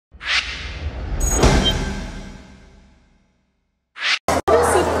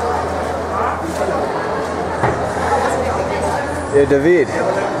Hey, David.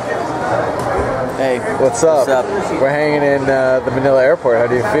 Hey. What's up? What's up? We're hanging in the Manila airport. How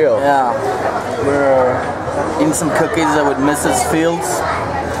do you feel? Yeah. We're eating some cookies with Mrs. Fields.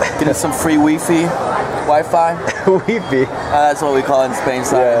 Getting some free Wi-Fi. Wi-Fi? That's what we call it in Spain.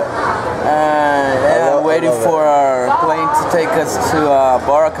 Yeah. Waiting for our plane to take us to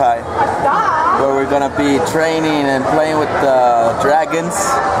Boracay, where we're gonna be training and playing with the dragons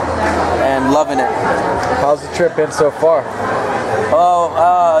and loving it. How's the trip been so far?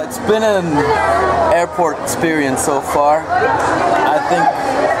 Oh, it's been an airport experience so far. I think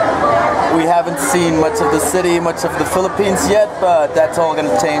we haven't seen much of the city, much of the Philippines yet, but that's all going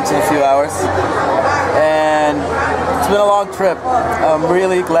to change in a few hours. And it's been a long trip. I'm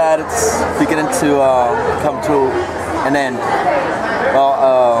really glad it's beginning to come to an end.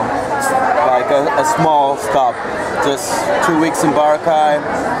 Well, like a small stop. Just 2 weeks in Boracay,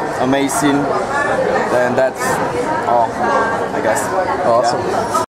 amazing. And that's all, I guess. Awesome. Yeah.